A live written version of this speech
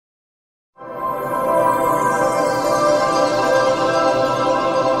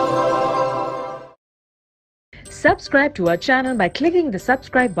Subscribe to our channel by clicking the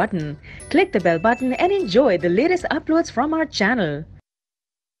subscribe button. Click the bell button and enjoy the latest uploads from our channel.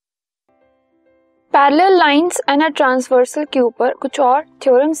 Parallel lines and a transversal के ऊपर कुछ और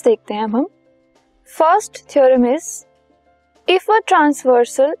theorems देखते हैं हम। First theorem is if a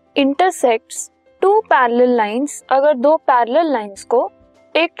transversal intersects to parallel lines, अगर दो parallel lines को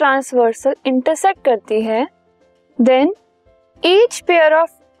एक ट्रांसवर्सल इंटरसेक्ट करती है, then each pair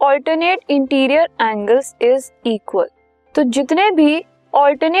of alternate interior angles is equal. तो जितने भी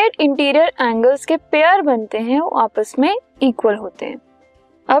ऑल्टरनेट इंटीरियर एंगल्स के पेयर बनते हैं वो आपस में इक्वल होते हैं।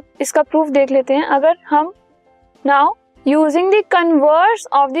 अब इसका प्रूफ देख लेते हैं। अगर हम now using the converse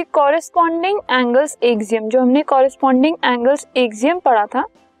of the corresponding angles axiom, जो हमने कॉरेस्पॉन्डिंग एंगल्स एक्सियम पढ़ा था,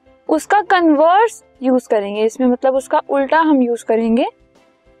 उसका कन्वर्स यूज करेंगे इसमें, मतलब उसका उल्टा हम यूज करेंगे।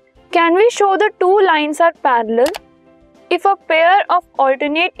 Can we show the two lines are parallel if a pair of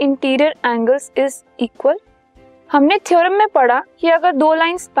alternate interior angles is equal. हमने थ्योरम में पढ़ा कि अगर दो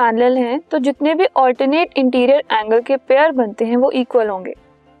लाइंस पैरेलल हैं तो जितने भी ऑल्टरनेट इंटीरियर एंगल के पेयर बनते हैं वो इक्वल होंगे।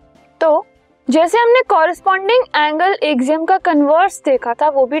 तो जैसे हमने कॉरेस्पॉन्डिंग एंगल एक्सियम का कन्वर्स देखा था,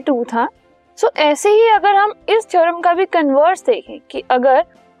 वो भी ट्रू था। सो ऐसे ही अगर हम इस थ्योरम का भी कन्वर्स देखें कि अगर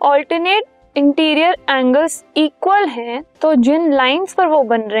ऑल्टरनेट इंटीरियर एंगल्स इक्वल हैं तो जिन लाइंस पर वो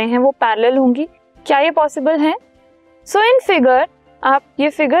बन रहे हैं वो पैरेलल होंगी। क्या ये पॉसिबल है? सो इन फिगर आप ये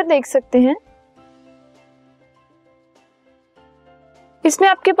फिगर देख सकते हैं। इसमें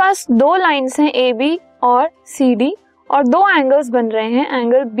आपके पास दो लाइंस हैं ए बी और सी डी, और दो एंगल्स बन रहे हैं,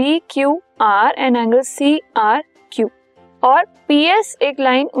 angle B Q R and angle C R Q, और पी एस एक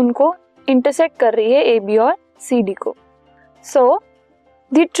लाइन उनको इंटरसेक्ट कर रही है ए बी और सी डी को। So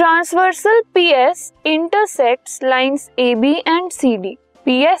the transversal P S intersects lines A B and C D.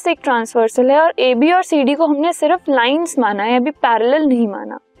 P S एक transversal है और ए बी और सी डी को हमने सिर्फ लाइंस माना है, अभी पैरेलल नहीं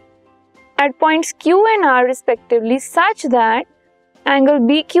माना। Eight points Q and are respectively such that angle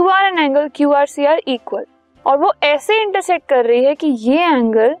B Q R and angle Q R C R equal, और वो ऐसे इंटरसेक्ट कर रही है कि ये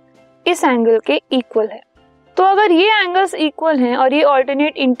एंगल इस एंगल के इक्वल है। तो अगर ये एंगल्स इक्वल हैं और ये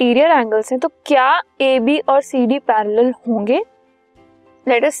ऑल्टरनेट इंटीरियर एंगल्स हैं, तो क्या ए बी और सी डी पैरेलल होंगे?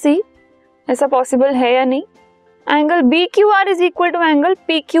 लेट अस सी ऐसा पॉसिबल है या नहीं। Angle B Q R is equal to angle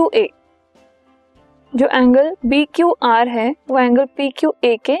P Q A. जो एंगल बी क्यू आर है वो एंगल पी क्यू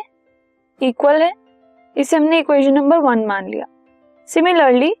ए के इक्वल है, इसे हमने इक्वेशन नंबर 1 मान लिया।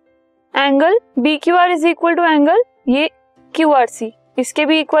 Similarly angle B Q R is equal to angle ये क्यू आर सी, इसके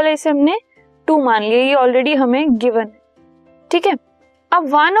भी इक्वल है, इसे हमने 2 मान लिया, ये ऑलरेडी हमें गिवन है। ठीक है, अब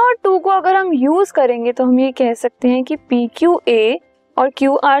 1 और 2 को अगर हम यूज करेंगे तो हम ये कह सकते हैं कि पी क्यू ए और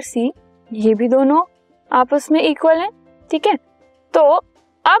क्यू आर सी ये भी दोनों आपस में इक्वल हैं। ठीक है, तो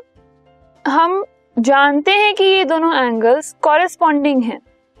अब हम जानते हैं कि ये दोनों एंगल्स कॉरेस्पॉन्डिंग हैं।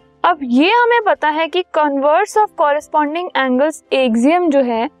 अब ये हमें पता है कि converse of corresponding angles axiom जो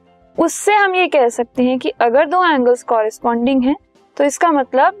है उससे हम ये कह सकते हैं कि अगर दो एंगल्स कॉरेस्पॉन्डिंग हैं तो इसका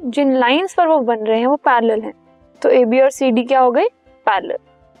मतलब जिन लाइंस पर वो बन रहे हैं वो पैरेलल हैं। तो ए बी और सी डी क्या हो गए? Parallel.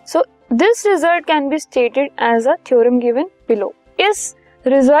 So this result can be stated as a theorem given below. इस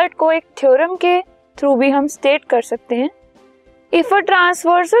रिजल्ट को एक थ्योरम के थ्रू भी हम स्टेट कर सकते हैं। If a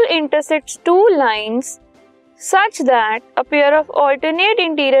transversal intersects two lines such that a pair of alternate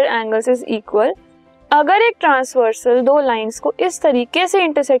interior angles is equal, अगर एक ट्रांसवर्सल दो लाइंस को इस तरीके से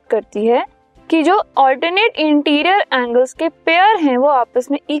इंटरसेक्ट करती है कि जो ऑल्टरनेट इंटीरियर एंगल्स के पेयर हैं वो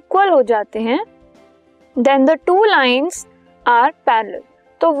आपस में इक्वल हो जाते हैं, then the two lines are parallel.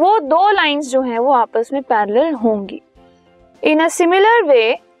 तो वो दो लाइंस जो हैं वो आपस में पैरेलल होंगी। इन a similar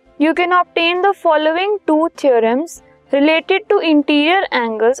way you can obtain the following two theorems related to interior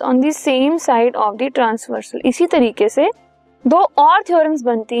angles on the same side of the transversal। इसी तरीके से दो और थ्योरम्स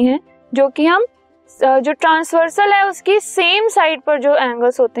बनती हैं जो कि हम जो ट्रांसवर्सल है उसकी सेम साइड पर जो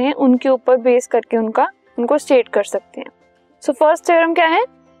एंगल्स होते हैं उनके ऊपर बेस करके उनको स्टेट कर सकते हैं। सो फर्स्ट थ्योरम क्या है?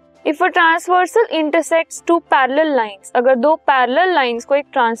 If a transversal intersects to parallel lines, अगर दो पैरेलल लाइंस को एक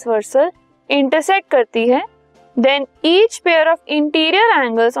ट्रांसवर्सल इंटरसेक्ट करती है, then each pair of interior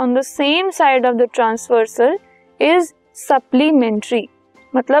angles on the same side of the transversal is supplementary।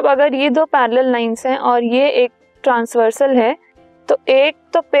 मतलब अगर ये दो पैरेलल लाइंस हैं और ये एक ट्रांसवर्सल है तो एक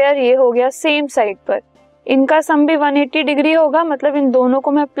तो पेयर ये हो गया सेम साइड पर, इनका सम भी 180 डिग्री होगा, मतलब इन दोनों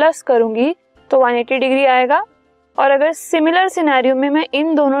को मैं प्लस करूंगी तो 180 डिग्री आएगा। और अगर सिमिलर सिनेरियो में मैं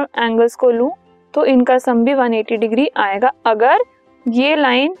इन दोनों एंगल्स को लूं तो इनका सम भी 180 डिग्री आएगा अगर ये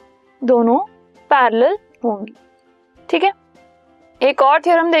लाइन दोनों पैरेलल होंगी। ठीक है, एक और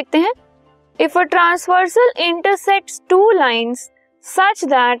थ्योरम देखते हैं। If a transversal intersects two lines such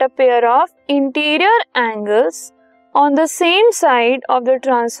that a pair of interior angles on the same side of the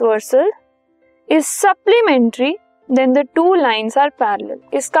transversal is supplementary then the two lines are parallel.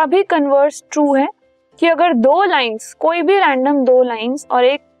 इसका भी कन्वर्स ट्रू है कि अगर दो lines, कोई भी random दो lines और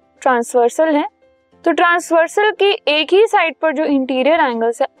एक ट्रांसवर्सल है, तो ट्रांसवर्सल की एक ही साइड पर जो इंटीरियर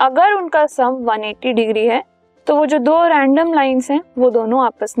एंगल्स है अगर उनका सम 180 डिग्री है तो वो जो दो रैंडम लाइंस हैं वो दोनों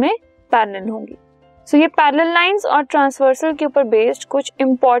आपस में पैरेलल होंगी। सो ये पैरेलल लाइंस और ट्रांसवर्सल के ऊपर बेस्ड कुछ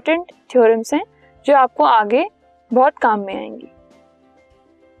इंपॉर्टेंट थ्योरम्स हैं जो आपको आगे बहुत काम में आएंगी।